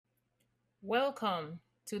Welcome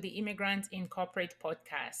to the Immigrant in Corporate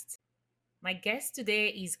podcast. My guest today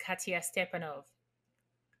is Katya Stepanov.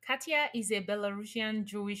 Katya is a Belarusian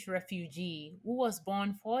Jewish refugee who was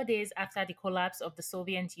born 4 days after the collapse of the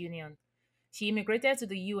Soviet Union. She immigrated to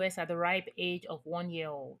the US at the ripe age of 1 year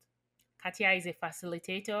old. Katya is a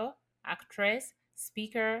facilitator, actress,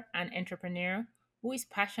 speaker, and entrepreneur who is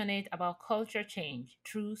passionate about culture change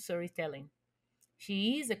through storytelling.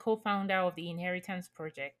 She is a co founder of the Inheritance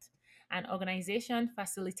Project, an organization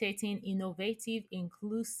facilitating innovative,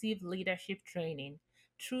 inclusive leadership training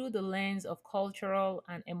through the lens of cultural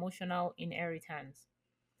and emotional inheritance.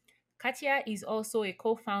 Katya is also a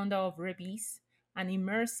co founder of Rebis, an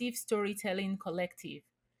immersive storytelling collective.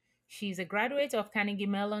 She is a graduate of Carnegie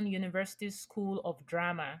Mellon University's School of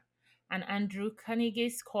Drama, an Andrew Carnegie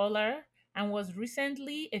Scholar, and was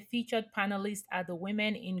recently a featured panelist at the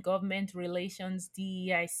Women in Government Relations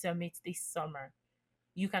DEI Summit this summer.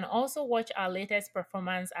 You can also watch our latest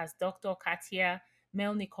performance as Dr. Katya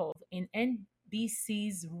Melnikov in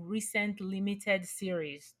NBC's recent limited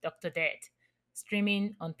series, Dr. Death,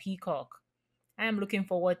 streaming on Peacock. I am looking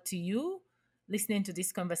forward to you listening to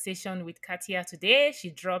this conversation with Katya today. She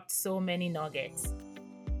dropped so many nuggets.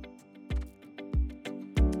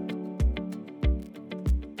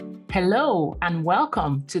 Hello, and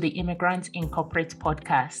welcome to the Immigrant in Corporate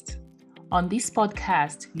podcast. On this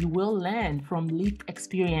podcast, you will learn from lived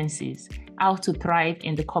experiences how to thrive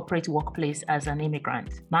in the corporate workplace as an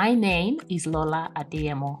immigrant. My name is Lola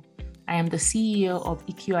Adeyemo. I am the CEO of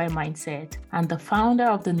EQI Mindset and the founder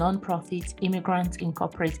of the nonprofit Immigrants in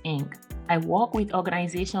Corporate Inc. I work with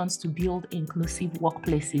organizations to build inclusive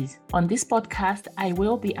workplaces. On this podcast, I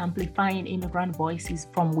will be amplifying immigrant voices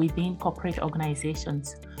from within corporate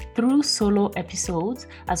organizations through solo episodes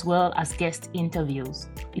as well as guest interviews.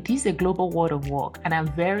 It is a global world of work, and I'm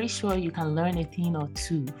very sure you can learn a thing or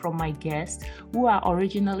two from my guests who are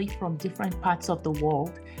originally from different parts of the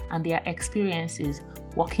world and their experiences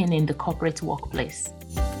working in the corporate workplace.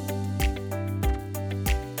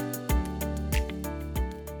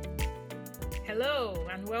 Hello,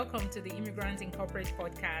 and welcome to the Immigrants in Corporate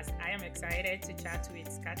podcast. I am excited to chat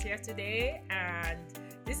with Katya today, and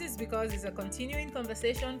this is because it's a continuing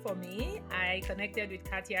conversation for me. I connected with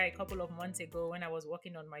Katya a couple of months ago when I was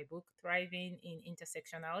working on my book, Thriving in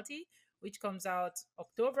Intersectionality, which comes out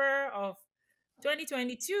October of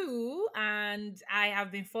 2022. And I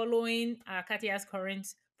have been following Katya's current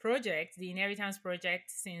project, the Inheritance Project,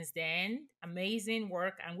 since then. Amazing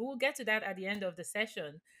work. And we will get to that at the end of the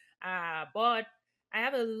session. But I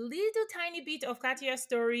have a little tiny bit of Katya's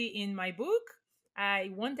story in my book.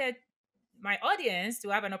 I wanted my audience to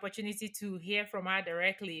have an opportunity to hear from her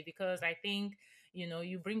directly because I think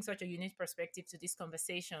you bring such a unique perspective to this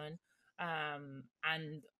conversation,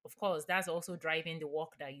 and of course that's also driving the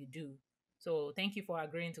work that you do. So thank you for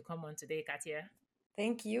agreeing to come on today, Katya.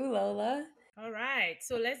 Thank you, Lola. All right,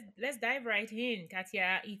 so let's dive right in,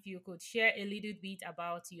 Katya. If you could share a little bit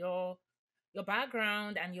about your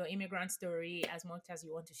background and your immigrant story as much as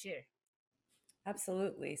you want to share.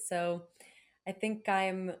 Absolutely. So I think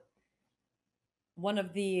I'm one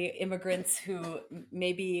of the immigrants who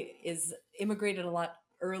maybe is immigrated a lot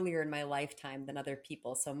earlier in my lifetime than other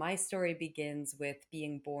people. So my story begins with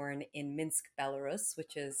being born in Minsk, Belarus,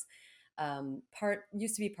 which is part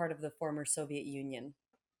used to be part of the former Soviet Union.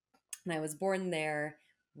 And I was born there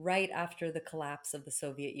right after the collapse of the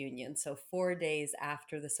Soviet Union. So 4 days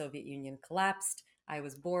after the Soviet Union collapsed, I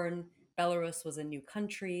was born. Belarus was a new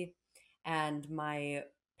country, and my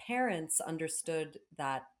parents understood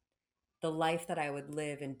that the life that I would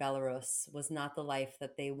live in Belarus was not the life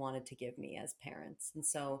that they wanted to give me as parents. And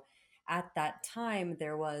so at that time,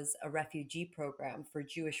 there was a refugee program for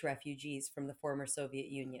Jewish refugees from the former Soviet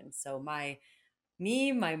Union. So my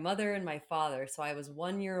mother, and my father, so I was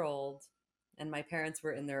 1 year old, and my parents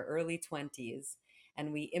were in their early 20s,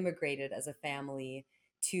 and we immigrated as a family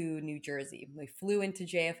to New Jersey. We flew into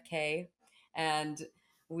JFK and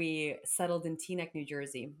we settled in Teaneck, New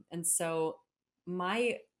Jersey. And so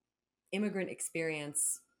my immigrant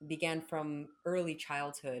experience began from early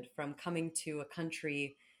childhood, from coming to a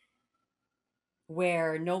country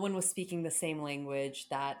where no one was speaking the same language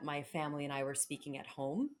that my family and I were speaking at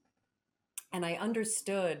home. And I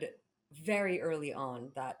understood very early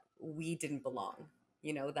on that we didn't belong,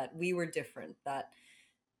 that we were different, that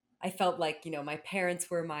I felt like, my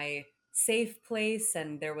parents were my safe place,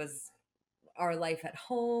 and there was our life at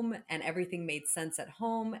home and everything made sense at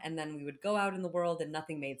home, and then we would go out in the world and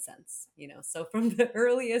nothing made sense. So from the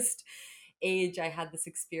earliest age I had this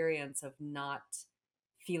experience of not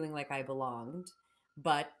feeling like I belonged,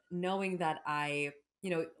 but knowing that I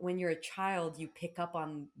when you're a child, you pick up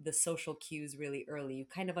on the social cues really early. You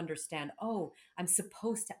kind of understand, oh, I'm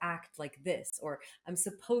supposed to act like this, or I'm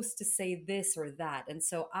supposed to say this or that. And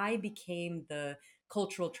so I became the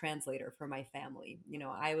cultural translator for my family.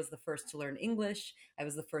 I was the first to learn English, I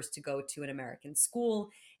was the first to go to an American school.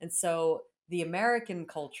 And so the American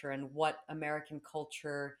culture and what American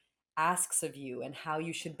culture asks of you and how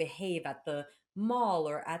you should behave at the mall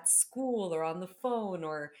or at school or on the phone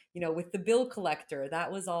or with the bill collector, that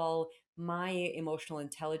was all my emotional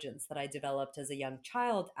intelligence that I developed as a young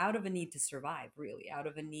child out of a need to survive, really out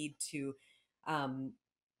of a need to um,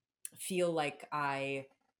 feel like I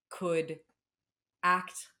could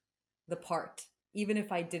act the part even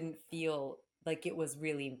if I didn't feel like it was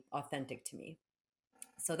really authentic to me.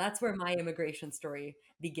 So that's where my immigration story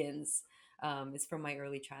begins, is from my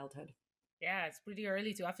early childhood. Yeah, it's pretty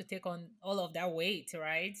early to have to take on all of that weight,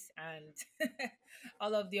 right? And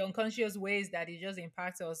all of the unconscious ways that it just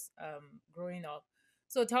impacts us growing up.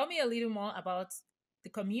 So tell me a little more about the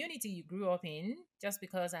community you grew up in, just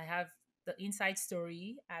because I have the inside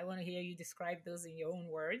story. I want to hear you describe those in your own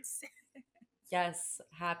words. Yes,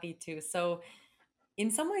 happy to. So in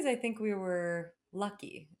some ways, I think we were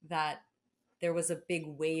lucky that there was a big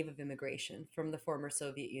wave of immigration from the former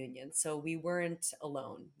Soviet Union. So we weren't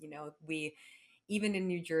alone. We, even in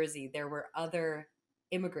New Jersey, there were other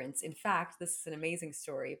immigrants. In fact, this is an amazing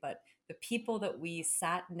story, but the people that we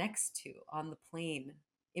sat next to on the plane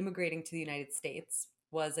immigrating to the United States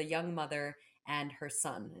was a young mother and her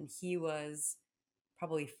son. And he was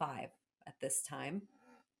probably 5 at this time.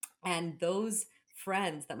 And those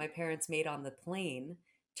friends that my parents made on the plane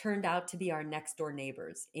turned out to be our next door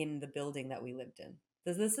neighbors in the building that we lived in.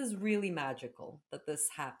 This is really magical that this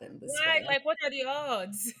happened this Right, way. like what are the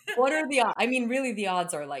odds? What are the odds? I mean, really, the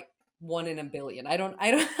odds are like 1 in a billion. I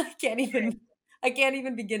can't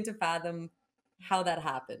even begin to fathom how that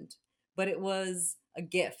happened. But it was a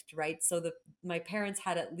gift, right? So my parents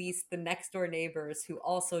had at least the next door neighbors who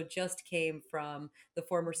also just came from the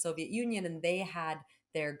former Soviet Union, and they had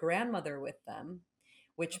their grandmother with them,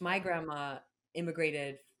 which my Okay. grandma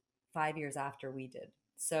immigrated 5 years after we did.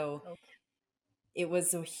 So Okay. it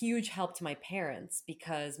was a huge help to my parents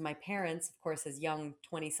because my parents, of course, as young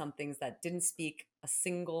 20 somethings that didn't speak a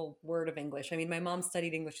single word of English. I mean, my mom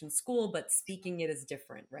studied English in school, but speaking it is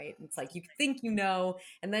different, right? It's like you think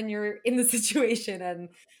and then you're in the situation and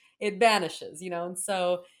it vanishes, And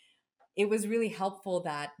so it was really helpful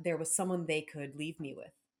that there was someone they could leave me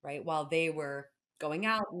with, right? While they were going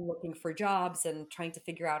out and looking for jobs and trying to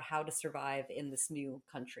figure out how to survive in this new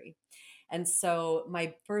country. And so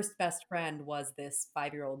my first best friend was this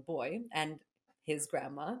 5-year-old boy and his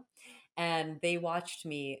grandma. And they watched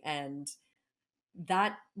me, and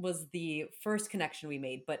that was the first connection we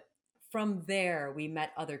made. But from there, we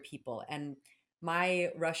met other people. And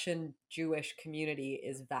my Russian Jewish community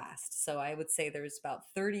is vast. So I would say there's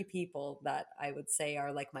about 30 people that I would say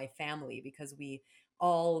are like my family because we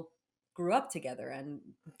all grew up together and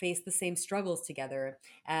faced the same struggles together.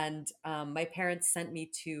 And my parents sent me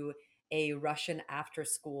to a Russian after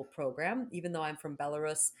school program. Even though I'm from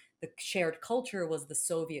Belarus, the shared culture was the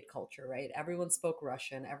Soviet culture, right? Everyone spoke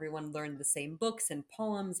Russian, everyone learned the same books and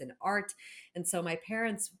poems and art. And so my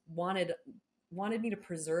parents wanted me to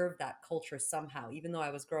preserve that culture somehow, even though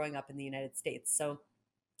I was growing up in the United States. So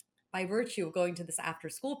by virtue of going to this after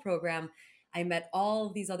school program, I met all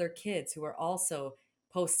these other kids who were also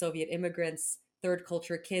post Soviet immigrants, third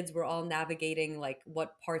culture kids. We're all navigating like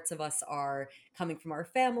what parts of us are coming from our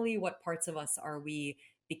family, what parts of us are we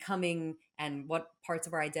becoming, and what parts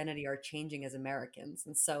of our identity are changing as Americans.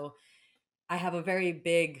 And so I have a very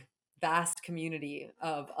big, vast community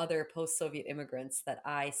of other post Soviet immigrants that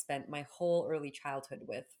I spent my whole early childhood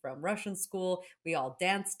with from Russian school. We all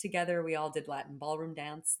danced together. We all did Latin ballroom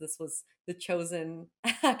dance. This was the chosen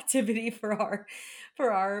activity for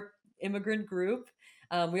our immigrant group.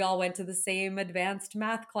 We all went to the same advanced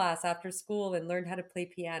math class after school and learned how to play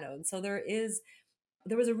piano. And so there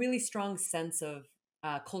was a really strong sense of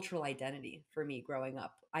cultural identity for me growing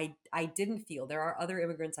up. I didn't feel there are other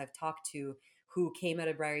immigrants I've talked to who came at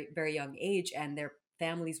a very very young age and their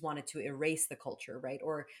families wanted to erase the culture, right?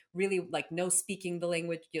 Or really like no speaking the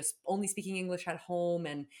language, just only speaking English at home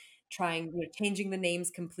and trying, changing the names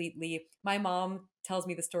completely. My mom tells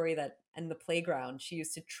me the story that in the playground she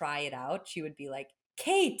used to try it out. She would be like,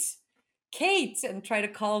 Kate, Kate, and try to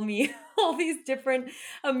call me all these different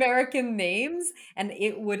American names, and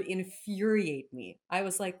it would infuriate me. I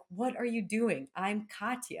was like, "What are you doing? I'm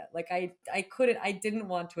Katya." Like I didn't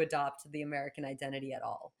want to adopt the American identity at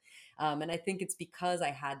all. And I think it's because I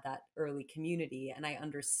had that early community and I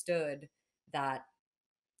understood that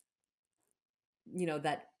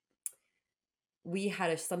that we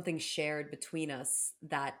had something shared between us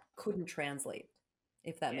that couldn't translate,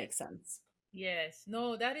 if that makes Yes. sense. Yes.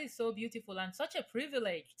 No, that is so beautiful and such a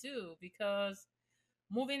privilege too, because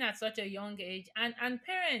moving at such a young age, and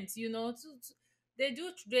parents,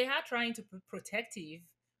 they are trying to be protective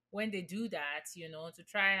when they do that, to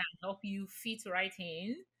try and help you fit right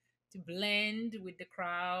in, to blend with the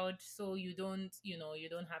crowd, so you don't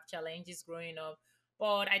have challenges growing up.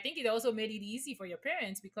 But I think it also made it easy for your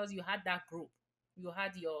parents because you had that group, you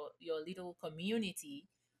had your little community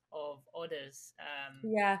of others.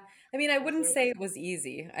 Yeah. I mean, I It was wouldn't very. say it was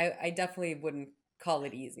easy. I definitely wouldn't call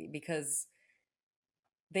it easy because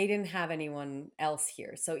they didn't have anyone else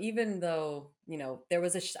here. So even though, there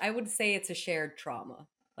was I would say it's a shared trauma.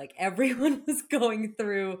 Like everyone was going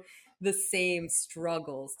through the same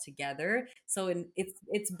struggles together. So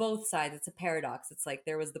it's both sides. It's a paradox. It's like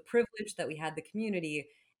there was the privilege that we had the community,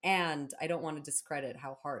 and I don't want to discredit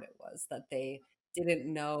how hard it was that they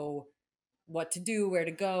didn't know what to do, where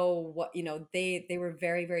to go, what, they were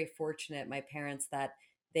very, very fortunate, my parents, that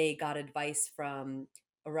they got advice from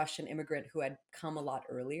a Russian immigrant who had come a lot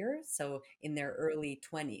earlier, so in their early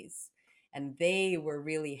 20s. And they were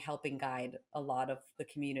really helping guide a lot of the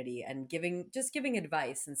community and giving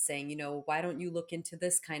advice and saying, why don't you look into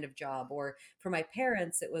this kind of job? Or for my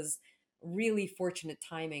parents, it was really fortunate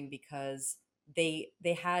timing because they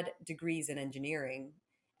had degrees in engineering,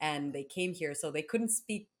 and they came here, so they couldn't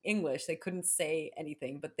speak English, they couldn't say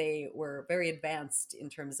anything, but they were very advanced in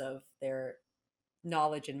terms of their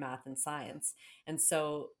knowledge in math and science. And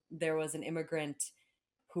so there was an immigrant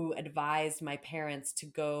who advised my parents to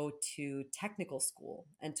go to technical school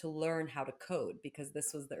and to learn how to code, because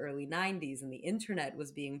this was the early 90s and the internet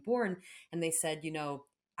was being born. And they said,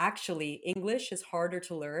 actually, English is harder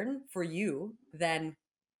to learn for you than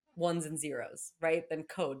ones and zeros, right? Than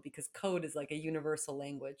code, because code is like a universal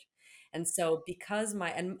language. And so because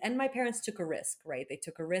and my parents took a risk, right? They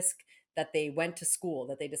took a risk that they went to school,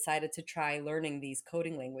 that they decided to try learning these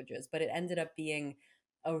coding languages, but it ended up being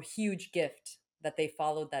a huge gift that they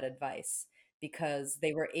followed that advice, because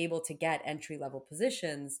they were able to get entry level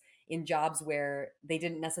positions in jobs where they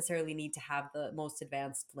didn't necessarily need to have the most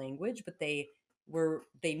advanced language, but they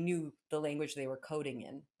knew the language they were coding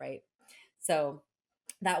in, right? So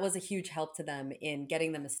that was a huge help to them in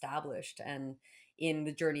getting them established. And in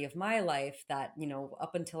the journey of my life, that,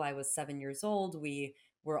 up until I was 7 years old, we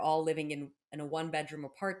were all living in a one bedroom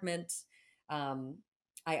apartment. um,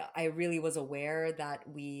 I really was aware that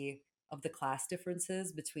of the class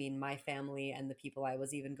differences between my family and the people I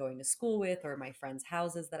was even going to school with, or my friends'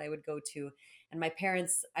 houses that I would go to. And my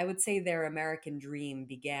parents, I would say their American dream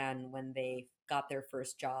began when they got their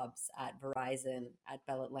first jobs at Verizon, at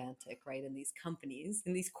Bell Atlantic, right? In these companies,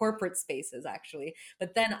 in these corporate spaces, actually.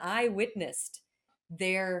 But then I witnessed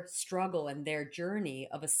their struggle and their journey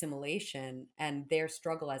of assimilation and their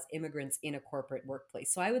struggle as immigrants in a corporate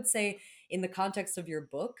workplace. So I would say, in the context of your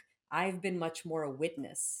book, I've been much more a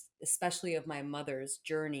witness, especially of my mother's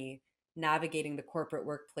journey navigating the corporate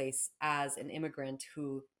workplace as an immigrant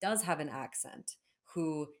who does have an accent,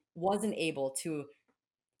 who wasn't able to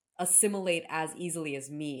assimilate as easily as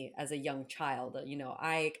me as a young child.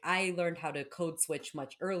 I learned how to code switch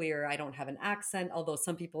much earlier. I don't have an accent, although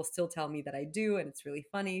some people still tell me that I do, and it's really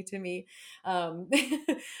funny to me. Um,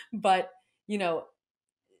 but you know,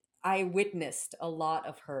 I witnessed a lot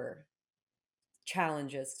of her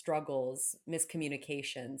challenges, struggles,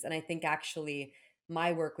 miscommunications. And I think actually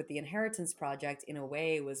my work with the Inheritance Project, in a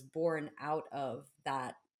way, was born out of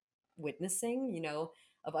that witnessing,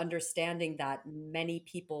 of understanding that many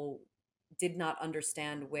people did not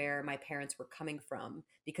understand where my parents were coming from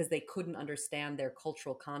because they couldn't understand their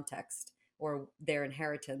cultural context or their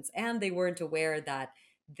inheritance. And they weren't aware that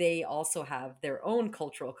they also have their own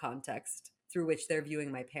cultural context through which they're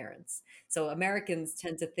viewing my parents. So Americans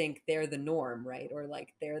tend to think they're the norm, right? Or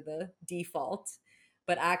like they're the default,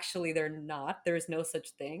 but actually they're not. There's no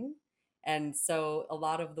such thing. And so a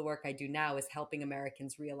lot of the work I do now is helping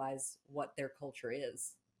Americans realize what their culture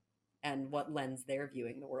is and what lens they're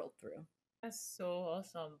viewing the world through. That's so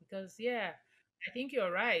awesome because, yeah, I think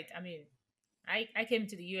you're right. I mean, I came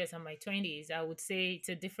to the US in my 20s. I would say it's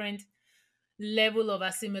a different level of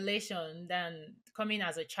assimilation than coming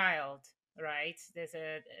as a child, right?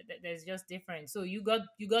 There's just different. So you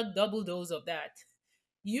got double dose of that.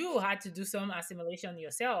 You had to do some assimilation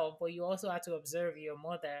yourself, but you also had to observe your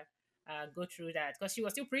mother go through that because she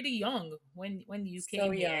was still pretty young when you So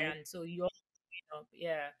came here, young. and so you also,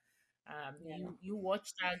 yeah, Yeah. you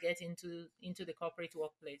watched her get into the corporate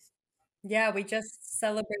workplace. Yeah, we just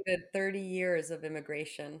celebrated 30 years of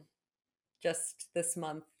immigration just this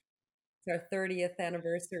month. It's our 30th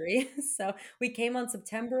anniversary. So we came on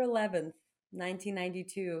September 11th,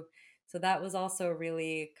 1992. So that was also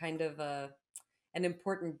really kind of an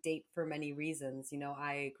important date for many reasons.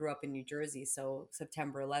 I grew up in New Jersey, so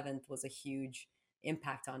September 11th was a huge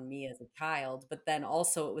impact on me as a child. But then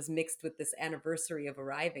also it was mixed with this anniversary of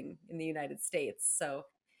arriving in the United States. So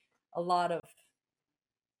a lot of,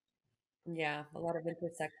 yeah, a lot of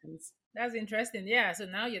intersections. That's interesting. Yeah. So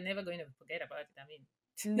now you're never going to forget about it. I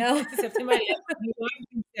No, mean, September 11th, you have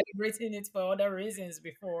been celebrating it for other reasons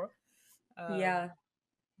before. Um, yeah,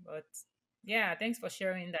 but yeah, thanks for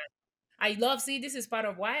sharing that. I love, see, this is part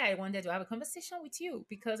of why I wanted to have a conversation with you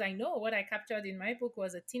because I know what I captured in my book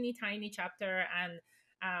was a teeny tiny chapter. And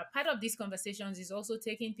part of these conversations is also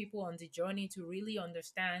taking people on the journey to really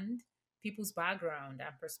understand people's background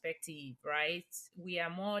and perspective, right? We are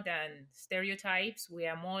more than stereotypes, we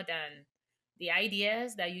are more than the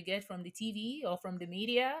ideas that you get from the TV or from the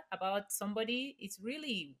media about somebody. It's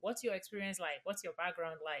really what's your experience like, what's your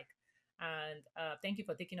background like. And thank you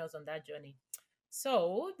for taking us on that journey.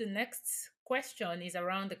 So, the next question is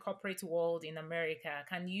around the corporate world in America.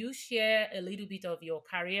 Can you share a little bit of your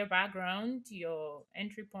career background, your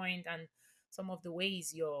entry point, and some of the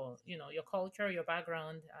ways your culture, your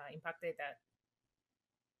background impacted that?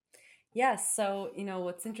 yes. So,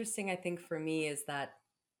 what's interesting, I think, for me is that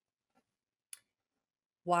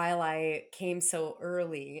while I came so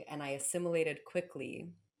early and I assimilated quickly,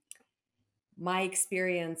 my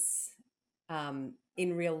experience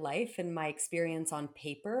in real life and my experience on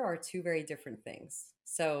paper are two very different things.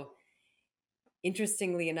 So,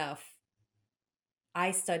 interestingly enough,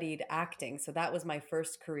 I studied acting. So, that was my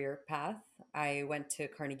first career path. I went to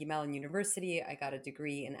Carnegie Mellon University. I got a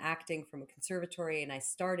degree in acting from a conservatory, and I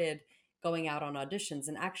started going out on auditions.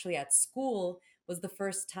 And actually, at school was the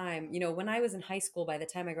first time, when I was in high school, by the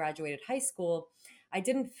time I graduated high school, I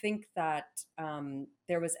didn't think that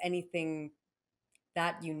there was anything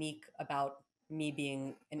that unique about me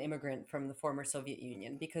being an immigrant from the former Soviet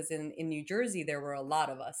Union because in New Jersey there were a lot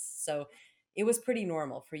of us. So it was pretty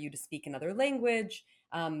normal for you to speak another language.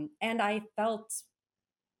 And I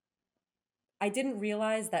didn't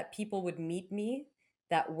realize that people would meet me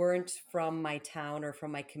that weren't from my town or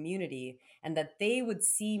from my community, and that they would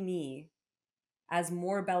see me as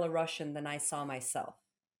more Belarusian than I saw myself.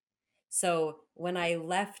 So when I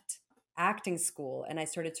left acting school and I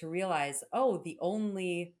started to realize, oh, the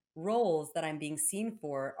only roles that I'm being seen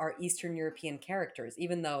for are Eastern European characters,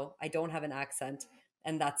 even though I don't have an accent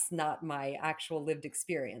and that's not my actual lived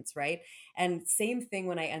experience, right? And same thing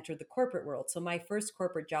when I entered the corporate world. So my first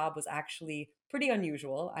corporate job was actually pretty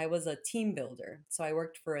unusual. I was a team builder. So I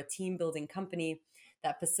worked for a team building company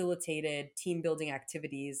that facilitated team building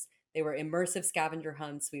activities. They were immersive scavenger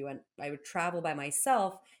hunts. I would travel by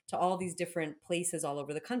myself to all these different places all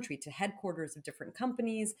over the country, to headquarters of different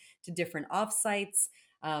companies, to different offsites.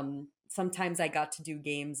 Sometimes I got to do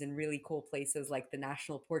games in really cool places like the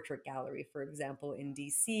National Portrait Gallery, for example, in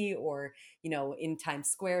DC or, in Times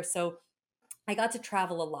Square. So I got to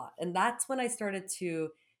travel a lot. And that's when I started to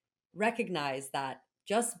recognize that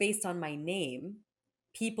just based on my name,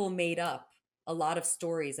 people made up a lot of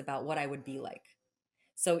stories about what I would be like.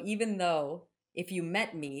 So even though if you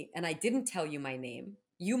met me and I didn't tell you my name,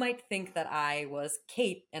 you might think that I was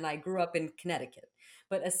Kate and I grew up in Connecticut.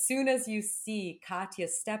 But as soon as you see Katya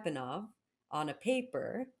Stepanov on a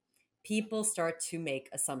paper, people start to make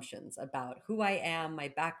assumptions about who I am, my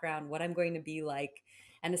background, what I'm going to be like.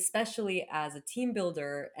 And especially as a team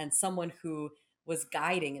builder and someone who was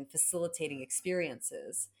guiding and facilitating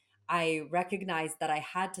experiences, I recognized that I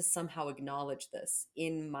had to somehow acknowledge this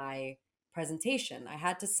in my presentation. I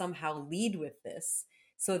had to somehow lead with this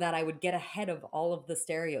so that I would get ahead of all of the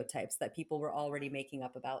stereotypes that people were already making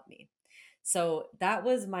up about me. So that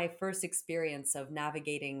was my first experience of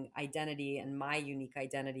navigating identity and my unique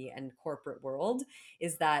identity and corporate world,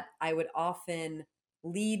 is that I would often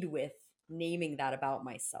lead with naming that about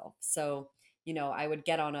myself. So, I would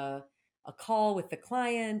get on a call with the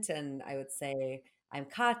client and I would say, I'm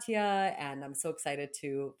Katya and I'm so excited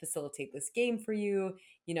to facilitate this game for you,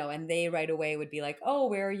 and they right away would be like, "Oh,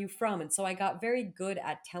 where are you from?" And so I got very good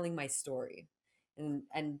at telling my story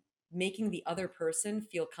and making the other person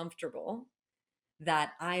feel comfortable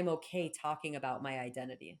that I'm okay talking about my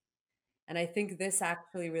identity. And I think this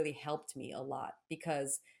actually really helped me a lot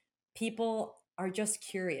because people are just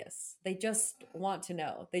curious. They just want to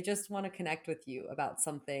know. They just want to connect with you about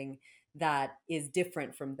something that is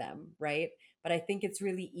different from them, right? But I think it's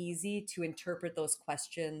really easy to interpret those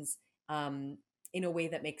questions um, in a way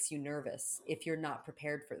that makes you nervous if you're not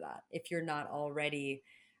prepared for that, if you're not already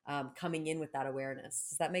coming in with that awareness.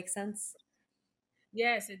 Does that make sense?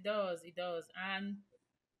 Yes, it does. It does. And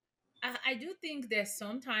I do think there's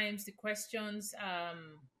sometimes the questions are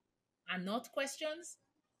not questions,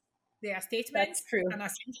 they are That's statements true. and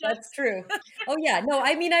That's assumptions. true. Oh yeah, no,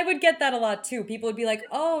 I mean I would get that a lot too. People would be like,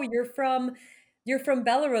 "Oh, you're from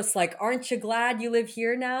Belarus. Like, aren't you glad you live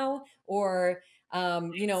here now?" Or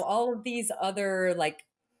all of these other like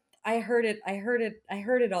I heard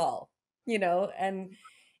it all, and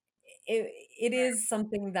it it is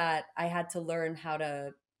something that I had to learn how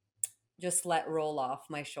to just let roll off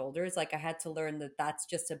my shoulders. Like I had to learn that that's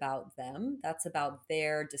just about them. That's about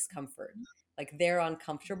their discomfort. Like they're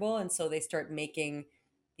uncomfortable and so they start making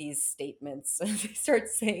these statements and they start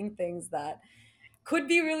saying things that could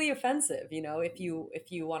be really offensive, if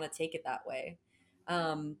you want to take it that way.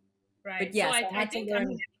 Um but Right. So yes, I, I I had to think, I mean,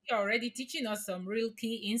 learn. I think you're already teaching us some real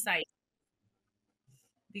key insight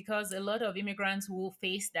because a lot of immigrants will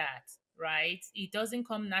face that, right? It doesn't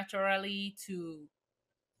come naturally to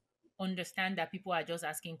understand that people are just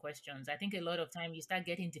asking questions. I think a lot of time you start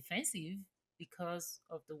getting defensive because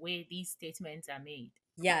of the way these statements are made.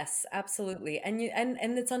 Yes, absolutely. And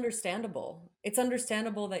it's understandable. It's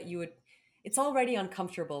understandable that you would it's already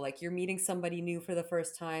uncomfortable. Like you're meeting somebody new for the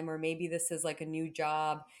first time, or maybe this is like a new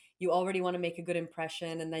job. You already want to make a good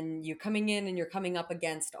impression, and then you're coming in and you're coming up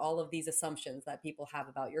against all of these assumptions that people have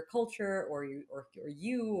about your culture or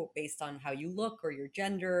you based on how you look or your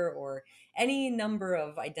gender or any number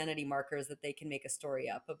of identity markers that they can make a story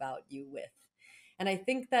up about you with. And I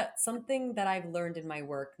think that something that I've learned in my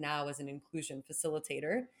work now as an inclusion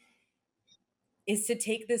facilitator is to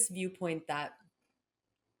take this viewpoint that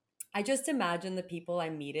I just imagine the people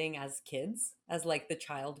I'm meeting as kids, as like the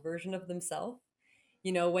child version of themselves.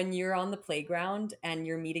 When you're on the playground and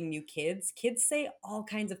you're meeting new kids, kids say all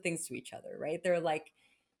kinds of things to each other, right? They're like,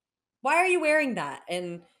 why are you wearing that?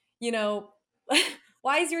 And, you know,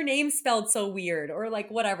 why is your name spelled so weird? Or like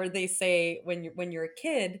whatever they say when you're a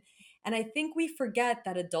kid. And I think we forget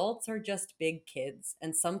that adults are just big kids.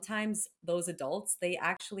 And sometimes those adults, they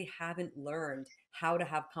actually haven't learned how to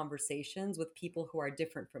have conversations with people who are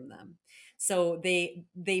different from them. So they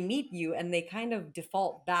meet you and they kind of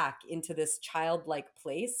default back into this childlike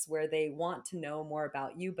place where they want to know more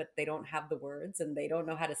about you, but they don't have the words and they don't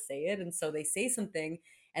know how to say it. And so they say something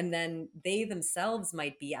and then they themselves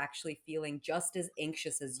might be actually feeling just as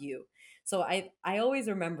anxious as you. So I always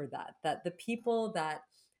remember that the people that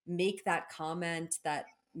make that comment that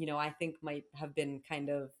I think might have been kind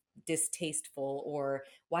of distasteful, or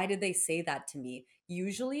why did they say that to me,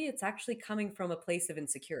 usually it's actually coming from a place of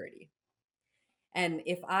insecurity. And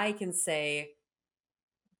if I can say,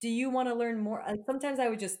 do you want to learn more? Sometimes I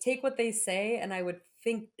would just take what they say and I would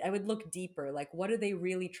look deeper. Like, what are they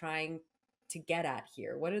really trying to get at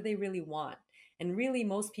here? What do they really want? And really,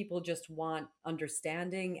 most people just want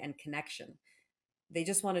understanding and connection. They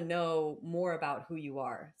just want to know more about who you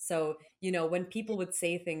are. So, when people would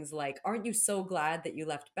say things like, aren't you so glad that you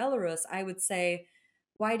left Belarus? I would say,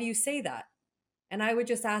 why do you say that? And I would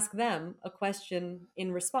just ask them a question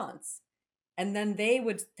in response. And then they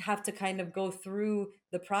would have to kind of go through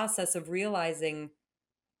the process of realizing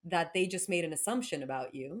that they just made an assumption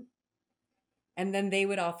about you. And then they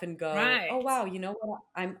would often go, "Oh Right. wow, you know what?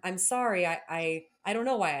 I'm sorry. I don't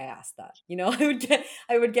know why I asked that."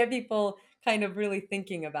 I would get people kind of really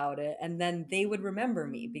thinking about it, and then they would remember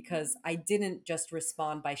me because I didn't just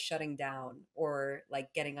respond by shutting down or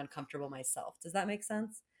like getting uncomfortable myself. Does that make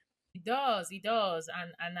sense? It does.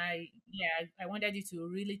 And I wanted you to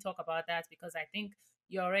really talk about that because I think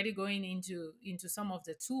you're already going into some of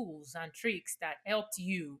the tools and tricks that helped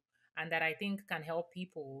you and that I think can help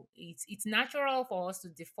people. It's natural for us to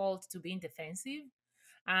default to being defensive.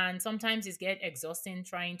 And sometimes it's get exhausting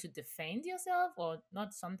trying to defend yourself, or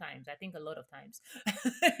not sometimes. I think a lot of times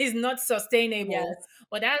it's not sustainable. Yes,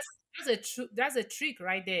 But that's a trick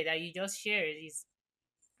right there that you just shared is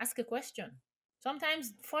ask a question.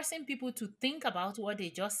 Sometimes forcing people to think about what they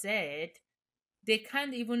just said, they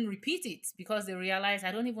can't even repeat it because they realize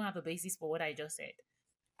I don't even have a basis for what I just said.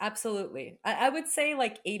 absolutely. I would say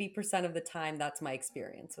like 80% of the time that's my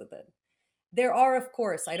experience with it. There are, of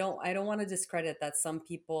course, I don't want to discredit that some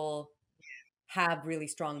people have really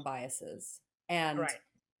strong biases. And Right.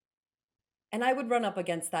 and I would run up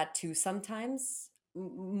against that too sometimes.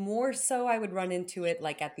 More so I would run into it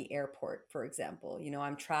like at the airport, for example.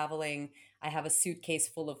 I'm traveling, I have a suitcase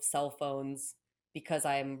full of cell phones because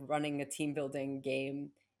I'm running a team building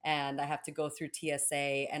game and I have to go through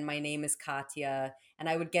TSA and my name is Katya and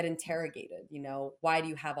I would get interrogated, why do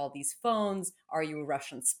you have all these phones? Are you a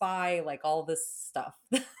Russian spy? Like all this stuff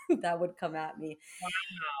that would come at me.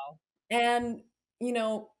 Wow. And, you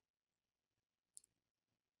know,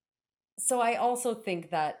 So I also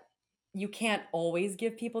think that you can't always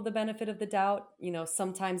give people the benefit of the doubt.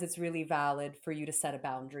 Sometimes it's really valid for you to set a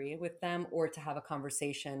boundary with them or to have a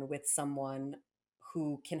conversation with someone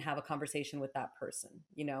who can have a conversation with that person.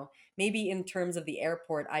 Maybe in terms of the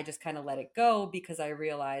airport, I just kind of let it go because I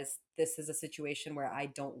realize this is a situation where I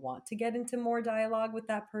don't want to get into more dialogue with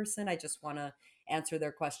that person. I just want to answer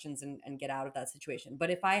their questions and get out of that situation. But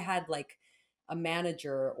if I had like a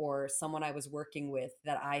manager or someone I was working with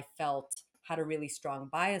that I felt had a really strong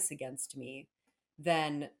bias against me,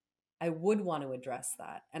 then I would want to address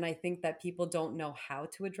that. And I think that people don't know how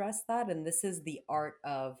to address that. And this is the art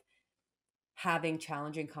of having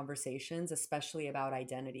challenging conversations, especially about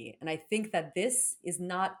identity. And I think that it's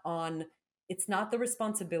not the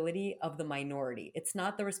responsibility of the minority. It's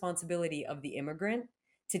not the responsibility of the immigrant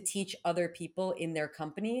to teach other people in their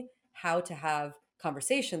company how to have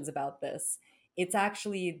conversations about this. It's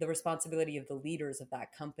actually the responsibility of the leaders of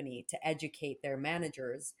that company to educate their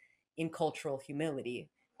managers in cultural humility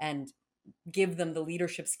and give them the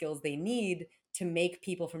leadership skills they need to make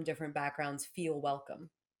people from different backgrounds feel welcome.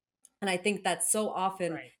 And I think that so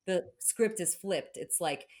often Right. the script is flipped. It's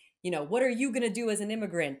like, what are you going to do as an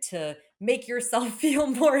immigrant to make yourself feel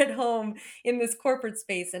more at home in this corporate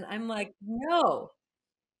space? And I'm like, no.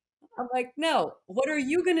 I'm like, no. What are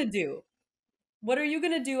you going to do? What are you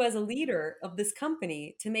going to do as a leader of this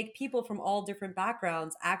company to make people from all different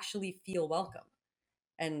backgrounds actually feel welcome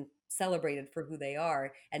and celebrated for who they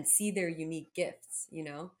are and see their unique gifts?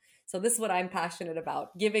 So this is what I'm passionate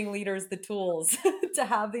about, giving leaders the tools to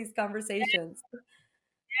have these conversations.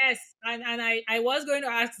 Yes, and I was going to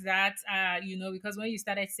ask that, because when you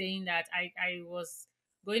started saying that, I was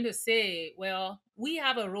going to say, well, we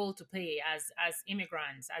have a role to play as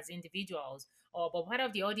immigrants, as individuals, but part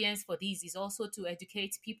of the audience for this is also to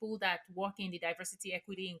educate people that work in the diversity,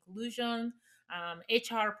 equity, inclusion,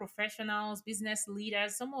 HR professionals, business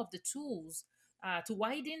leaders, some of the tools to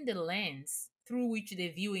widen the lens through which they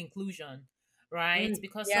view inclusion, right?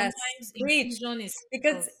 Because Yes, sometimes preach. inclusion is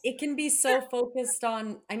Because it can be so focused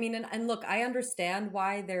on, I mean, and look, I understand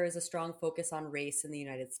why there is a strong focus on race in the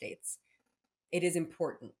United States. It is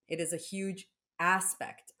important. It is a huge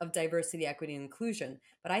aspect of diversity, equity, and inclusion.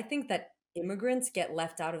 But I think that immigrants get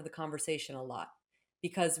left out of the conversation a lot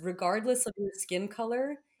because, regardless of your skin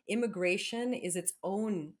color, immigration is its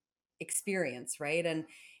own experience, right? And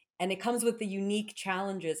it comes with the unique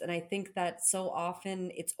challenges. And I think that so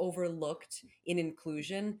often it's overlooked in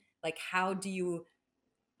inclusion. Like, how do you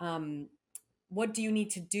um, what do you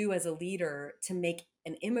need to do as a leader to make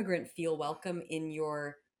an immigrant feel welcome in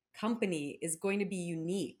your company is going to be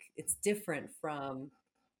unique. It's different from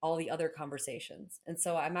all the other conversations. And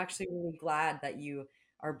so I'm actually really glad that you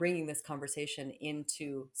are bringing this conversation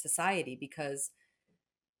into society because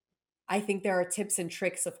I think there are tips and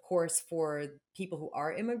tricks, of course, for people who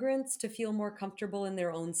are immigrants to feel more comfortable in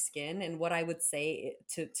their own skin. And what I would say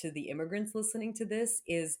to the immigrants listening to this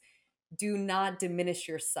is do not diminish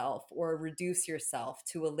yourself or reduce yourself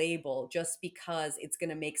to a label just because it's going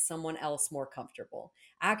to make someone else more comfortable.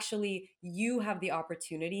 Actually, you have the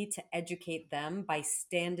opportunity to educate them by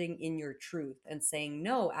standing in your truth and saying,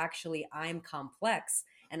 no, actually, I'm complex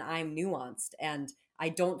and I'm nuanced and I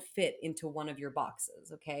don't fit into one of your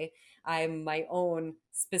boxes. Okay. I'm my own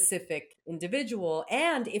specific individual.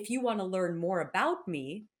 And if you want to learn more about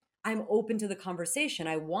me, I'm open to the conversation.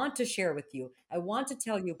 I want to share with you. I want to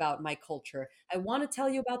tell you about my culture. I want to tell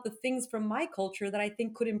you about the things from my culture that I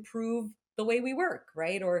think could improve the way we work,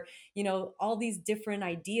 right? Or, all these different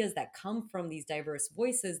ideas that come from these diverse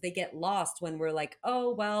voices, they get lost when we're like,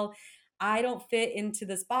 oh, well, I don't fit into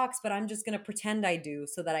this box, but I'm just going to pretend I do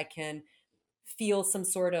so that I can feel some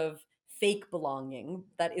sort of fake belonging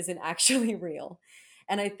that isn't actually real.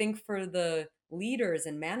 And I think for the leaders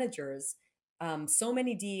and managers, so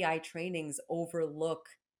many DEI trainings overlook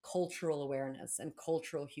cultural awareness and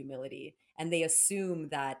cultural humility. And they assume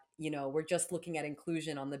that, we're just looking at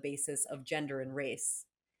inclusion on the basis of gender and race.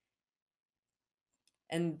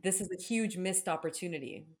 And this is a huge missed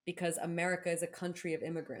opportunity because America is a country of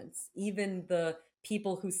immigrants. Even the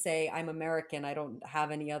people who say, I'm American, I don't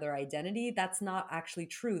have any other identity, that's not actually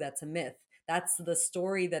true. That's a myth. That's the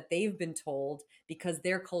story that they've been told because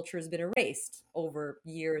their culture has been erased over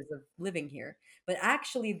years of living here. But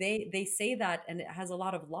actually, they say that and it has a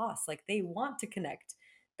lot of loss. Like they want to connect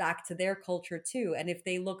back to their culture too. And if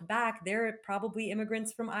they look back, they're probably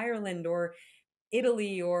immigrants from Ireland or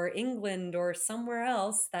Italy or England or somewhere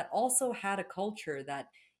else that also had a culture that,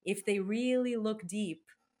 if they really look deep,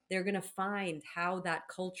 they're going to find how that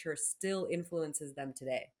culture still influences them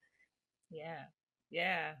today. Yeah.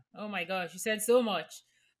 Yeah. Oh my gosh, you said so much.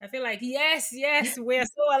 I feel like yes, yes, we're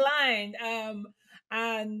so aligned.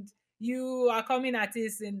 And you are coming at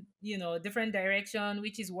this in different direction,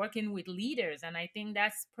 which is working with leaders, and I think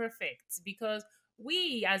that's perfect because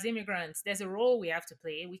we as immigrants, there's a role we have to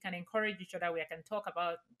play. We can encourage each other. We can talk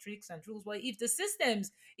about tricks and tools. But if the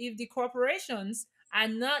systems, if the corporations are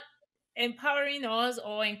not empowering us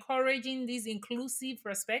or encouraging this inclusive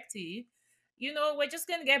perspective, we're just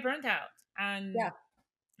gonna get burnt out Yeah. and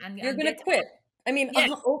and You're and going get to quit. I mean, yes,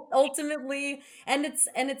 ultimately, and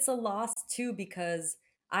it's a loss too, because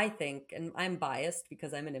I think, and I'm biased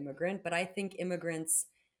because I'm an immigrant, but I think immigrants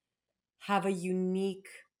have a unique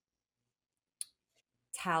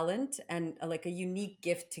talent and like a unique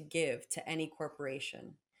gift to give to any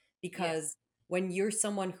corporation, yes. because when you're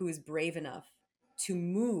someone who is brave enough to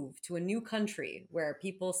move to a new country where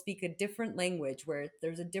people speak a different language, where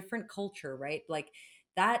there's a different culture, right? Like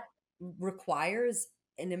that requires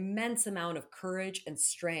an immense amount of courage and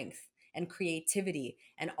strength and creativity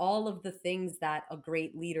and all of the things that a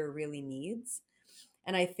great leader really needs.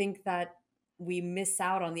 And I think that we miss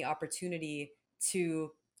out on the opportunity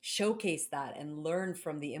to showcase that and learn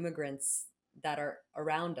from the immigrants that are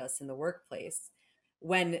around us in the workplace,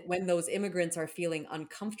 when those immigrants are feeling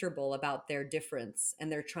uncomfortable about their difference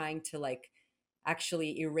and they're trying to like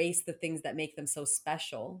actually erase the things that make them so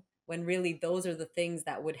special, when really those are the things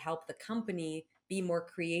that would help the company be more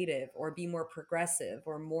creative or be more progressive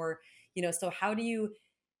or more, so how do you,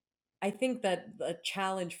 I think that the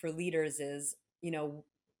challenge for leaders is,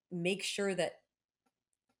 make sure that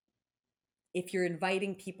if you're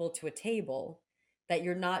inviting people to a table, that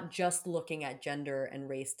you're not just looking at gender and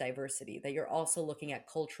race diversity, that you're also looking at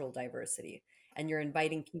cultural diversity, and you're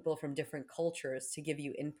inviting people from different cultures to give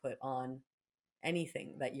you input on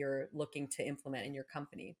anything that you're looking to implement in your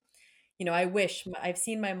company. I wish, I've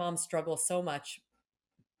seen my mom struggle so much,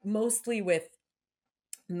 mostly with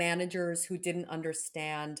managers who didn't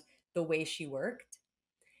understand the way she worked.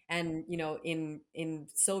 And in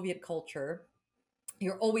Soviet culture,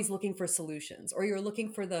 you're always looking for solutions, or you're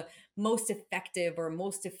looking for the most effective or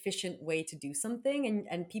most efficient way to do something,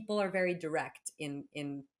 and people are very direct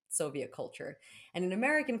in Soviet culture. And in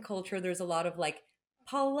American culture, there's a lot of like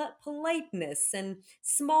politeness and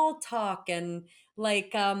small talk and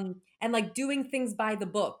like doing things by the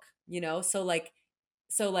book, so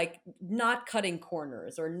like not cutting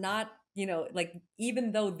corners, or not, like,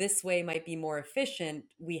 even though this way might be more efficient,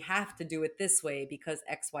 we have to do it this way because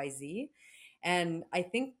XYZ. And I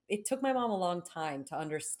think it took my mom a long time to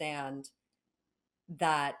understand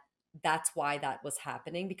that that's why that was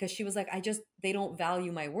happening, because she was like, they don't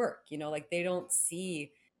value my work, like they don't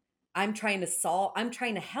see I'm trying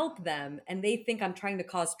to help them, and they think I'm trying to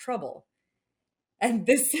cause trouble. And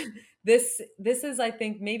this this is, I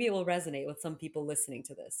think, maybe it will resonate with some people listening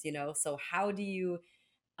to this, so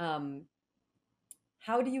um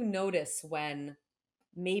how do you notice when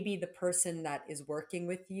maybe the person that is working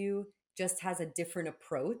with you just has a different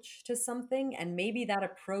approach to something, and maybe that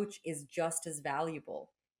approach is just as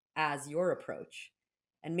valuable as your approach,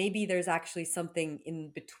 and maybe there's actually something in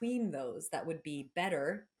between those that would be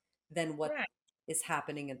better than what Right. is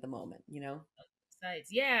happening at the moment? Sides.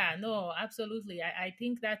 Yeah, no, absolutely. I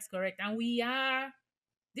think that's correct. And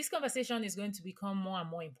this conversation is going to become more and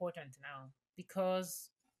more important now because,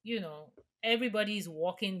 you know, everybody is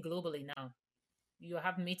working globally now. You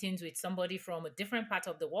have meetings with somebody from a different part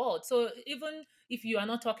of the world. So even if you are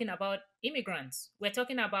not talking about immigrants, we're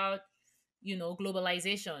talking about,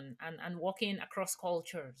 globalization and working across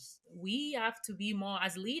cultures. We have to be more,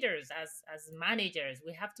 as leaders, as managers,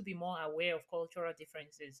 we have to be more aware of cultural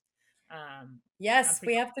differences. Um, and Yes,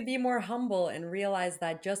 we have to be more humble and realize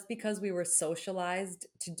that just because we were socialized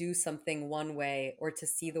to do something one way or to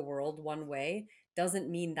see the world one way doesn't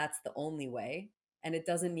mean that's the only way. And it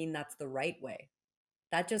doesn't mean that's the right way.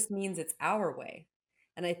 That just means it's our way.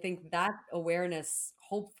 And I think that awareness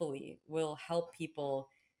hopefully will help people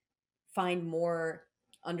find more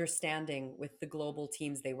understanding with the global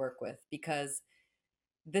teams they work with, because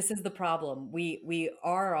this is the problem. We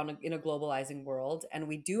are in a globalizing world, and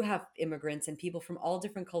we do have immigrants and people from all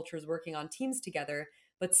different cultures working on teams together,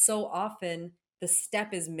 but so often the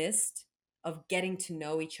step is missed of getting to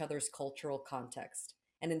know each other's cultural context.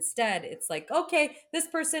 And instead, it's like, okay, this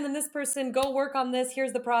person and this person go work on this,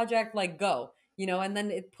 here's the project, like go. And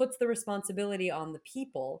then it puts the responsibility on the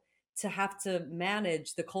people to have to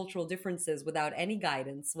manage the cultural differences without any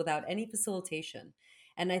guidance, without any facilitation.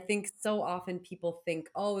 And I think so often people think,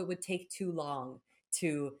 oh, it would take too long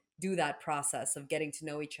to do that process of getting to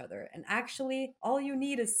know each other. And actually, all you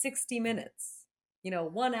need is 60 minutes,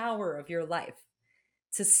 1 hour of your life.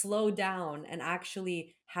 to slow down and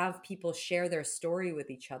actually have people share their story with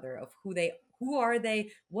each other of who are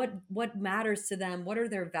they, what matters to them, what are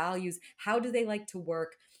their values, how do they like to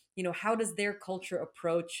work, how does their culture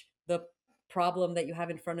approach the problem that you have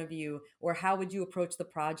in front of you, or how would you approach the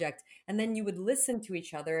project. And then you would listen to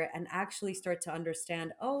each other and actually start to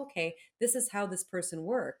understand, oh, okay, this is how this person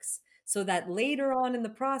works, so that later on in the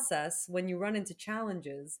process when you run into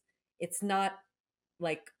challenges, it's not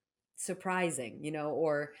like surprising,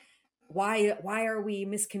 or why are we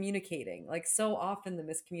miscommunicating? Like, so often the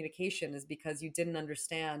miscommunication is because you didn't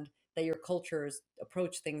understand that your cultures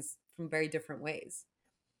approach things from very different ways.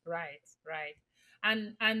 Right, right.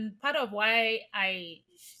 And part of why I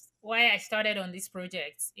started on this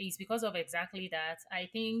project is because of exactly that. I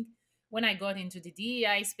think when I got into the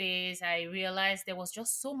DEI space, I realized there was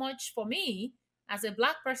just so much for me as a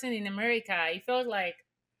black person in America. I felt like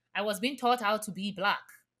I was being taught how to be black.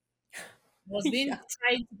 Was being Yeah.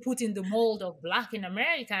 tried to put in the mold of black in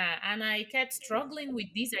America, and I kept struggling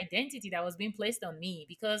with this identity that was being placed on me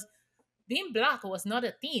because being black was not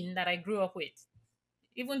a thing that I grew up with,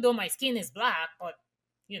 even though my skin is black. But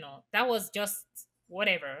that was just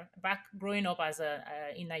whatever back growing up as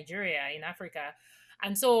a in Nigeria, in Africa.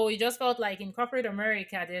 And so it just felt like in corporate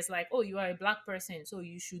America there's like, oh, you are a black person, so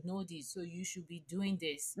you should know this, so you should be doing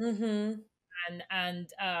this. Mm-hmm.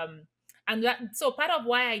 And so part of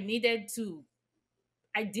why I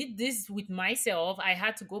did this with myself. I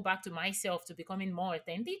had to go back to myself to becoming more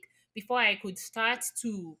authentic before I could start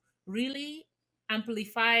to really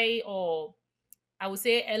amplify, or I would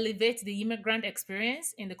say elevate, the immigrant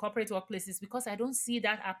experience in the corporate workplaces, because I don't see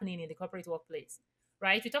that happening in the corporate workplace.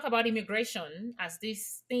 Right? We talk about immigration as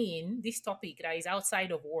this thing, this topic that is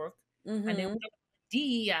outside of work, and then we Mm-hmm. talk about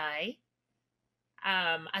DEI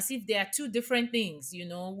as if they are two different things.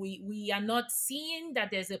 We are not seeing that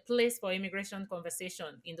there's a place for immigration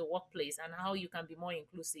conversation in the workplace and how you can be more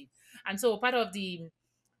inclusive. And so part of the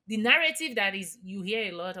narrative that is you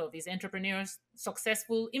hear a lot of is entrepreneurs,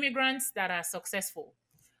 successful immigrants that are successful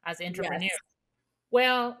as entrepreneurs. Yes.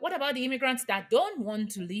 Well, what about the immigrants that don't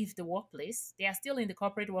want to leave the workplace? They are still in the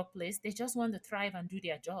corporate workplace. They just want to thrive and do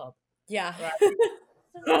their job. Yeah. Right?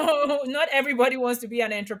 Not everybody wants to be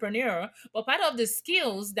an entrepreneur, but part of the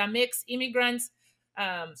skills that makes immigrants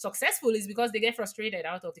successful is because they get frustrated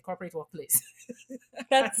out of the corporate workplace. And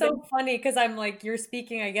That's then, so funny because I'm like, you're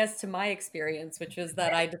speaking, I guess, to my experience, which is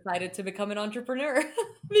that I decided to become an entrepreneur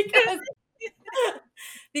because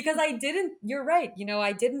I didn't, you're right,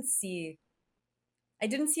 I didn't see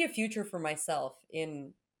a future for myself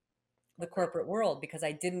in the corporate. corporate world because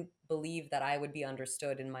I didn't believe that I would be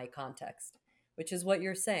understood in my context, which is what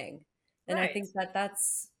you're saying. And I Right. think that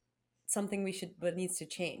that's something what needs to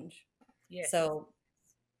change. Yes. So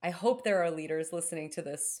I hope there are leaders listening to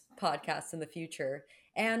this podcast in the future.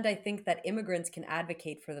 And I think that immigrants can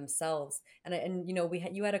advocate for themselves. And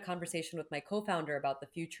you had a conversation with my co-founder about the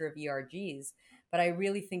future of ERGs, but I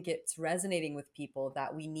really think it's resonating with people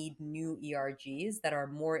that we need new ERGs that are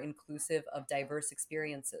more inclusive of diverse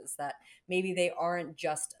experiences, that maybe they aren't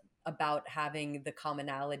just about having the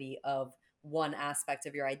commonality of one aspect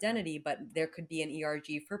of your identity, but there could be an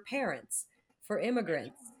ERG for parents, for Right.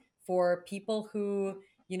 immigrants, for people who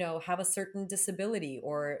have a certain disability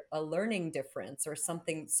or a learning difference or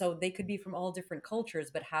something. So they could be from all different cultures,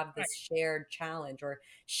 but have Right. this shared challenge or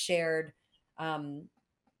shared, um,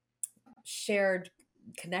 shared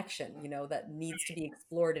connection, that needs to be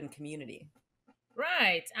explored in community.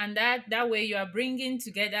 Right. And that way you are bringing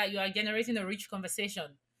together, you are generating a rich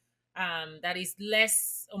conversation that is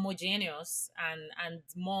less homogeneous and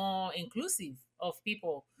more inclusive of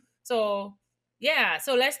people. So yeah,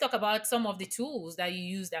 so let's talk about some of the tools that you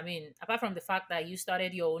used. I mean, apart from the fact that you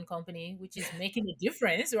started your own company, which is making a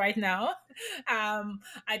difference right now,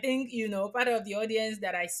 I think part of the audience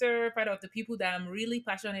that I serve, part of the people that I'm really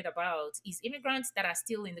passionate about, is immigrants that are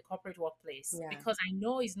still in the corporate workplace, Yeah, because I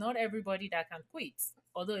know it's not everybody that can quit,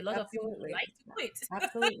 although a lot of people would absolutely. like to quit.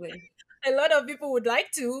 Absolutely. A lot of people would like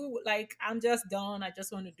to, like, I'm just done, I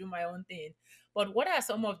just want to do my own thing. But what are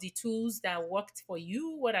some of the tools that worked for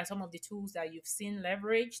you? What are some of the tools that you've seen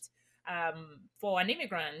leveraged for an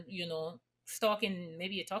immigrant, stuck in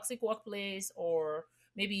maybe a toxic workplace, or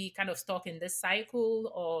maybe kind of stuck in this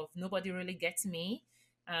cycle of nobody really gets me?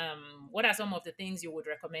 What are some of the things you would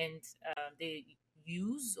recommend they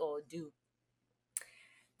use or do?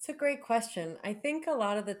 It's a great question. I think a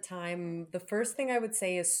lot of the time, the first thing I would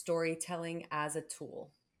say is storytelling as a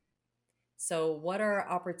tool. So, what are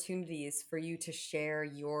opportunities for you to share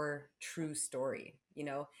your true story?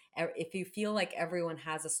 If you feel like everyone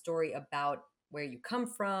has a story about where you come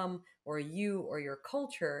from or you or your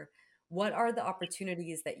culture, what are the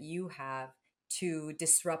opportunities that you have to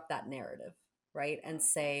disrupt that narrative, right? And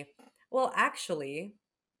say, well, actually,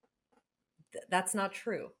 that's not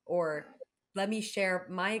true. Or let me share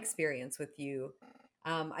my experience with you.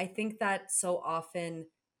 I think that so often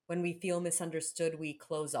when we feel misunderstood, we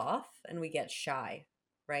close off and we get shy,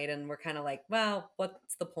 right? And we're kind of like, well,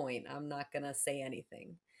 what's the point? I'm not going to say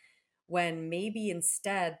anything. When maybe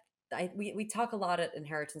instead, we talk a lot at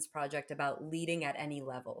Inheritance Project about leading at any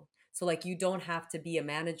level. So, like, you don't have to be a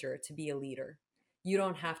manager to be a leader. You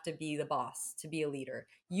don't have to be the boss to be a leader.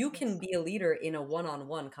 You can Yes. be a leader in a one on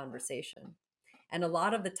one conversation. And a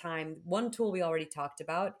lot of the time, one tool we already talked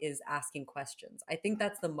about is asking questions. I think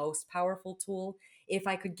that's the most powerful tool. If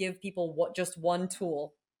I could give people just one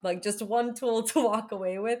tool, like just one tool to walk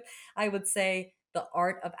away with, I would say the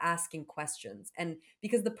art of asking questions. And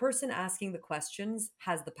because the person asking the questions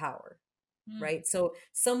has the power, Mm. right? So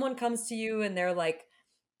someone comes to you and they're like,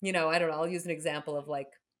 I don't know, I'll use an example of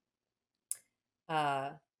like, uh,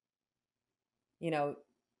 you know,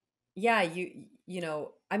 yeah,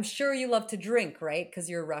 I'm sure you love to drink, right? Because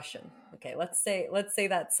you're Russian. Okay, let's say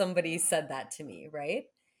that somebody said that to me, right?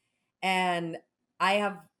 And I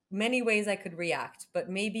have many ways I could react, but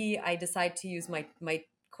maybe I decide to use my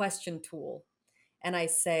question tool, and I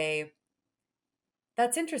say,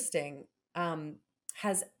 "That's interesting.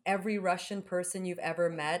 Has every Russian person you've ever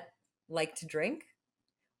met liked to drink?"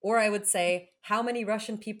 Or I would say, "How many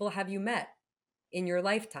Russian people have you met in your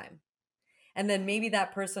lifetime?" And then maybe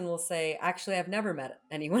that person will say, actually, I've never met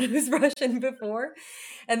anyone who's Russian before.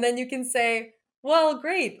 And then you can say, well,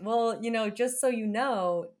 great. Well, just so you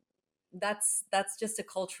know, that's just a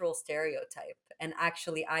cultural stereotype. And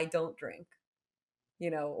actually, I don't drink,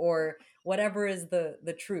 or whatever is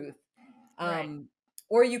the truth. Right. Um,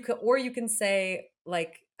 or you can say,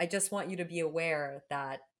 like, I just want you to be aware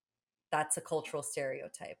that that's a cultural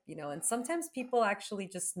stereotype, and sometimes people actually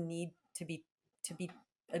just need to be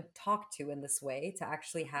talked to in this way, to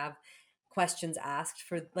actually have questions asked,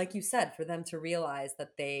 for, like you said, for them to realize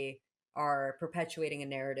that they are perpetuating a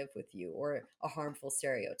narrative with you or a harmful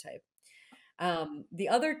stereotype. The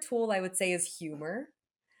other tool I would say is humor.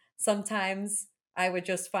 Sometimes I would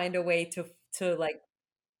just find a way to like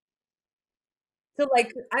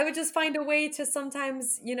I would just find a way to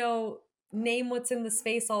sometimes, name what's in the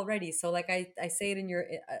space already. So like I say it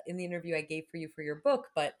in the interview I gave for you for your book,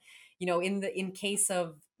 but in case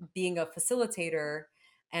of being a facilitator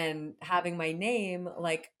and having my name,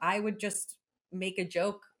 like I would just make a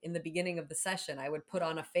joke in the beginning of the session. I would put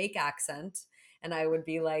on a fake accent and I would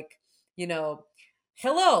be like, you know,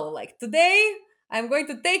 hello, like today I'm going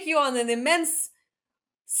to take you on an immense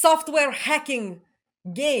software hacking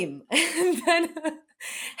game.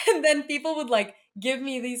 And then people would like give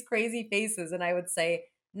me these crazy faces and I would say,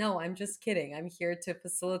 no, I'm just kidding, I'm here to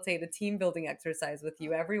facilitate a team building exercise with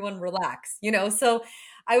you, everyone relax, so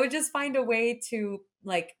I would just find a way to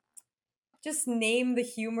like just name the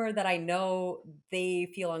humor that I know they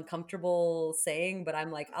feel uncomfortable saying, but I'm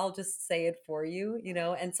like, I'll just say it for you,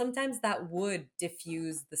 and sometimes that would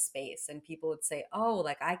diffuse the space and people would say, oh,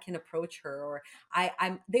 like I can approach her, or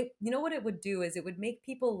what it would do is it would make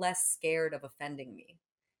people less scared of offending me.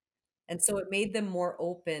 And so it made them more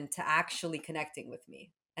open to actually connecting with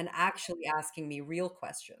me and actually asking me real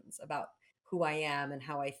questions about who I am and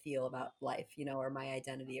how I feel about life, or my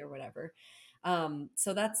identity or whatever.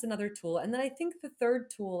 So that's another tool. And then I think the third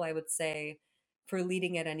tool I would say for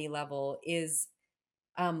leading at any level is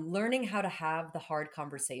learning how to have the hard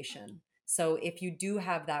conversation. So if you do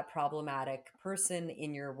have that problematic person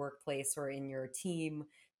in your workplace or in your team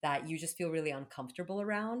that you just feel really uncomfortable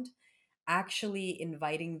around, actually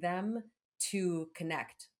inviting them to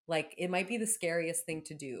connect. Like it might be the scariest thing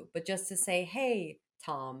to do, but just to say, hey,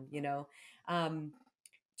 Tom, um,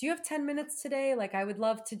 do you have 10 minutes today? Like, I would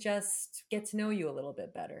love to just get to know you a little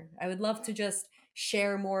bit better. I would love to just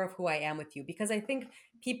share more of who I am with you, because I think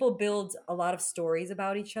people build a lot of stories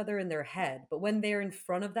about each other in their head. But when they're in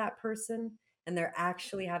front of that person and they're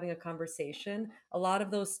actually having a conversation, a lot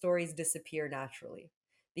of those stories disappear naturally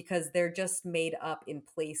because they're just made up in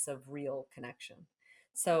place of real connection.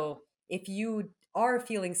 So if you are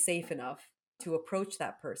feeling safe enough to approach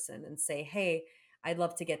that person and say, hey, I'd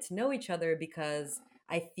love to get to know each other because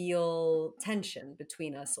I feel tension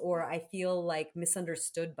between us, or I feel like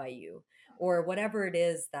misunderstood by you, or whatever it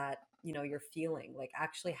is that you're feeling, like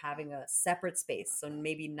actually having a separate space, so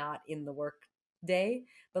maybe not in the work day,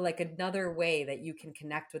 but like another way that you can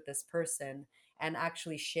connect with this person and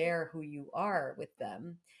actually share who you are with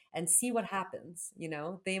them and see what happens.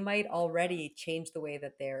 They might already change the way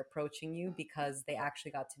that they're approaching you because they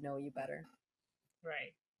actually got to know you better.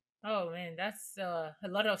 Right. Oh man, that's a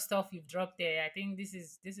lot of stuff you've dropped there. I think this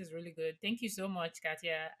is really good. Thank you so much,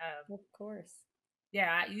 Katya. Of course.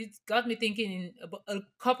 Yeah, you got me thinking in a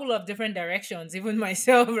couple of different directions, even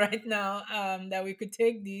myself right now. That we could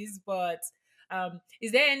take these, but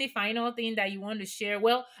is there any final thing that you want to share?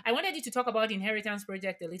 Well, I wanted you to talk about Inheritance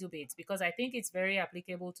Project a little bit because I think it's very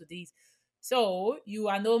applicable to these. So you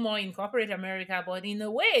are no more in corporate America, but in a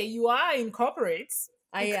way, you are in corporate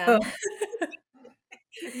I because am.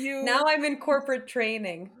 you. Now I'm in corporate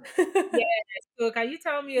training. Yeah. So can you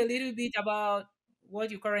tell me a little bit about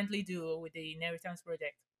what you currently do with the Inheritance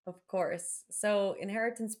Project? Of course. So,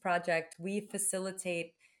 Inheritance Project, we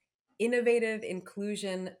facilitate innovative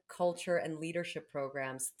inclusion, culture, and leadership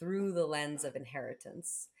programs through the lens of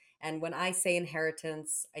inheritance. And when I say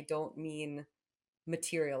inheritance, I don't mean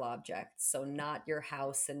material objects, so not your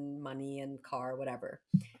house and money and car, whatever.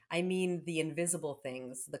 I mean the invisible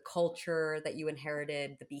things, the culture that you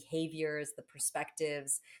inherited, the behaviors, the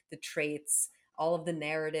perspectives, the traits, all of the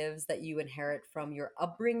narratives that you inherit from your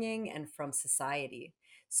upbringing and from society.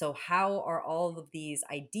 So, how are all of these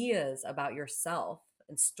ideas about yourself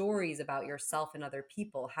and stories about yourself and other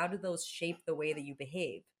people, how do those shape the way that you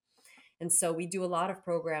behave? And so we do a lot of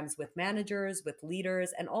programs with managers, with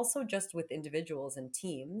leaders, and also just with individuals and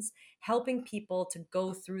teams, helping people to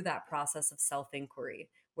go through that process of self inquiry,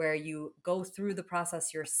 where you go through the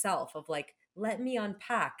process yourself of like, let me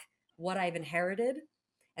unpack what I've inherited,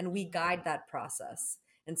 and we guide that process.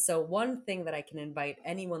 And so, one thing that I can invite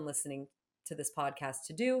anyone listening to this podcast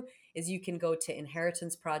to do is you can go to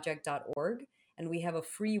inheritanceproject.org and we have a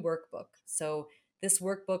free workbook. So, this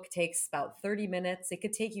workbook takes about 30 minutes. It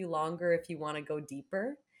could take you longer if you want to go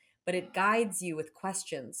deeper, but it guides you with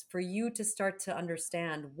questions for you to start to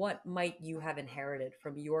understand what might you have inherited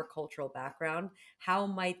from your cultural background. How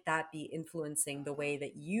might that be influencing the way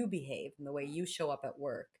that you behave and the way you show up at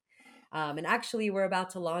work? And actually, we're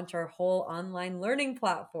about to launch our whole online learning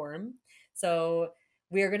platform. So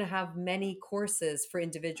we are going to have many courses for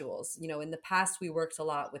individuals. You know, in the past, we worked a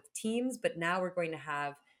lot with teams, but now we're going to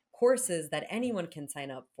have courses that anyone can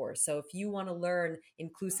sign up for. So if you want to learn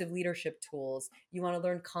inclusive leadership tools, you want to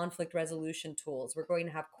learn conflict resolution tools, we're going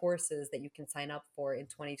to have courses that you can sign up for in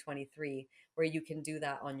 2023 where you can do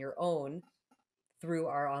that on your own through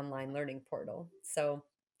our online learning portal. So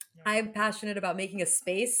Yeah. I'm passionate about making a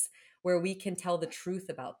space where we can tell the truth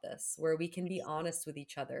about this, where we can be honest with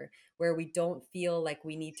each other, where we don't feel like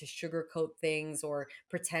we need to sugarcoat things or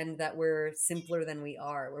pretend that we're simpler than we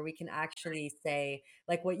are, where we can actually say,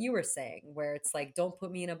 like what you were saying, where it's like, don't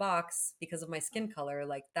put me in a box because of my skin color.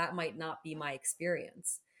 Like that might not be my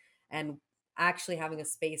experience. And actually having a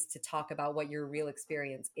space to talk about what your real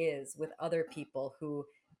experience is with other people who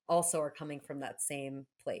also are coming from that same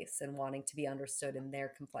place and wanting to be understood in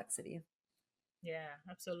their complexity. Yeah,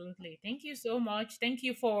 absolutely. Thank you so much. Thank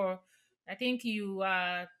you for. I think you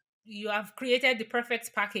have created the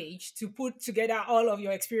perfect package to put together all of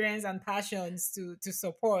your experience and passions to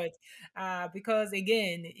support. Because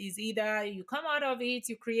again, is either you come out of it,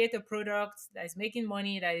 you create a product that is making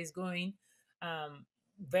money that is going um,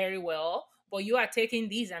 very well, but you are taking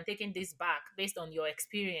this and taking this back based on your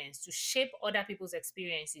experience to shape other people's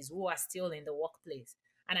experiences who are still in the workplace.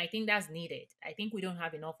 And I think that's needed. I think we don't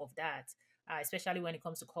have enough of that, especially when it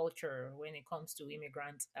comes to culture, when it comes to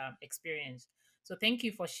immigrant experience. So thank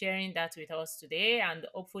you for sharing that with us today. And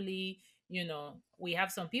hopefully, we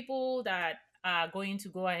have some people that are going to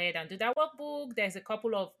go ahead and do that workbook. There's a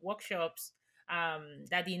couple of workshops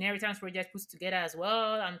that the Inheritance Project puts together as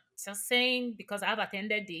well. I'm just saying because I've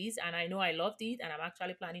attended these and I know I loved it, and I'm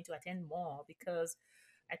actually planning to attend more because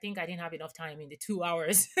I think I didn't have enough time in the 2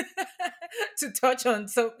 hours to touch on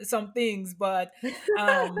some things. But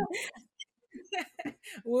um,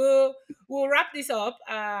 we'll we'll wrap this up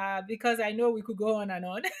because I know we could go on and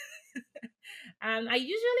on. I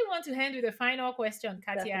usually want to end with a final question,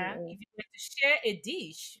 Katya. Definitely. If you were to share a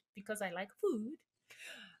dish, because I like food,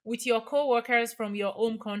 with your co-workers from your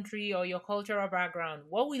home country or your cultural background,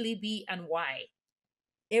 what will it be and why?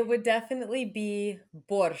 It would definitely be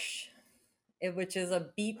borscht, which is a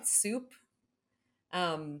beet soup.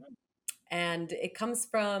 Um, and it comes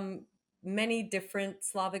from many different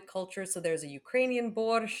Slavic cultures. So there's a Ukrainian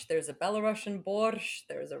borscht, there's a Belarusian borscht,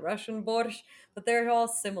 there's a Russian borscht, but they're all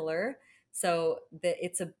similar. So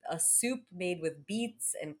it's a soup made with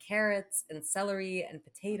beets and carrots and celery and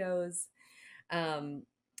potatoes. Um,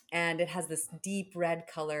 and it has this deep red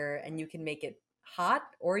color, and you can make it hot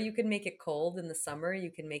or you can make it cold in the summer.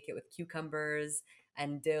 You can make it with cucumbers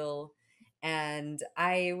and dill. And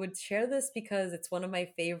I would share this because it's one of my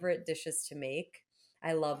favorite dishes to make.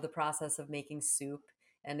 I love the process of making soup.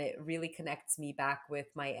 And it really connects me back with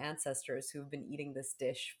my ancestors who've been eating this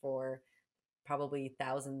dish for probably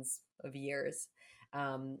thousands of years.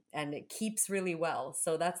 And it keeps really well.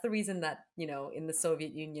 So that's the reason that, in the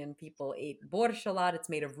Soviet Union, people ate borscht a lot. It's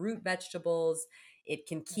made of root vegetables. It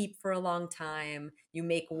can keep for a long time. You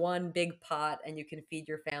make one big pot and you can feed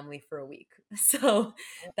your family for a week. So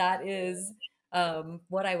that is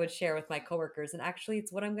what I would share with my coworkers. And actually,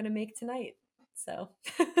 it's what I'm going to make tonight. So,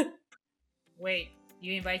 Wait,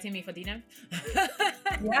 you inviting me for dinner?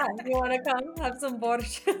 yeah, you want to come have some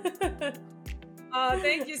borscht? Oh,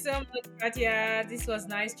 thank you so much, Katya. This was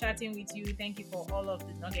nice chatting with you. Thank you for all of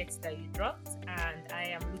the nuggets that you dropped. And I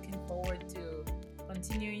am looking forward to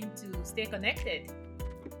continuing to stay connected.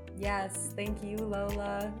 Yes, thank you,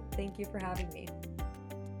 Lola. Thank you for having me.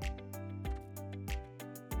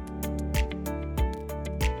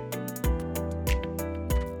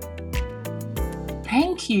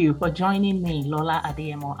 Thank you for joining me, Lola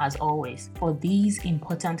Adeyemo, as always, for these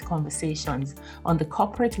important conversations on the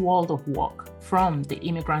corporate world of work from the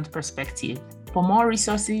immigrant perspective. For more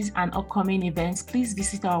resources and upcoming events, please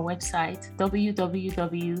visit our website,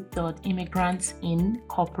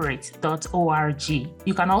 www.immigrantsincorporate.org.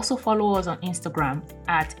 You can also follow us on Instagram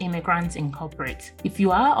at immigrantsincorporate. If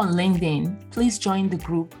you are on LinkedIn, please join the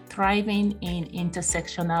group Thriving in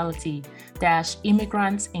Intersectionality -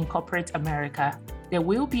 Immigrants Incorporate America. There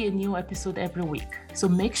will be a new episode every week, so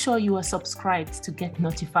make sure you are subscribed to get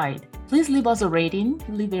notified. Please leave us a rating,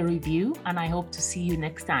 leave a review, and I hope to see you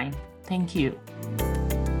next time. Thank you.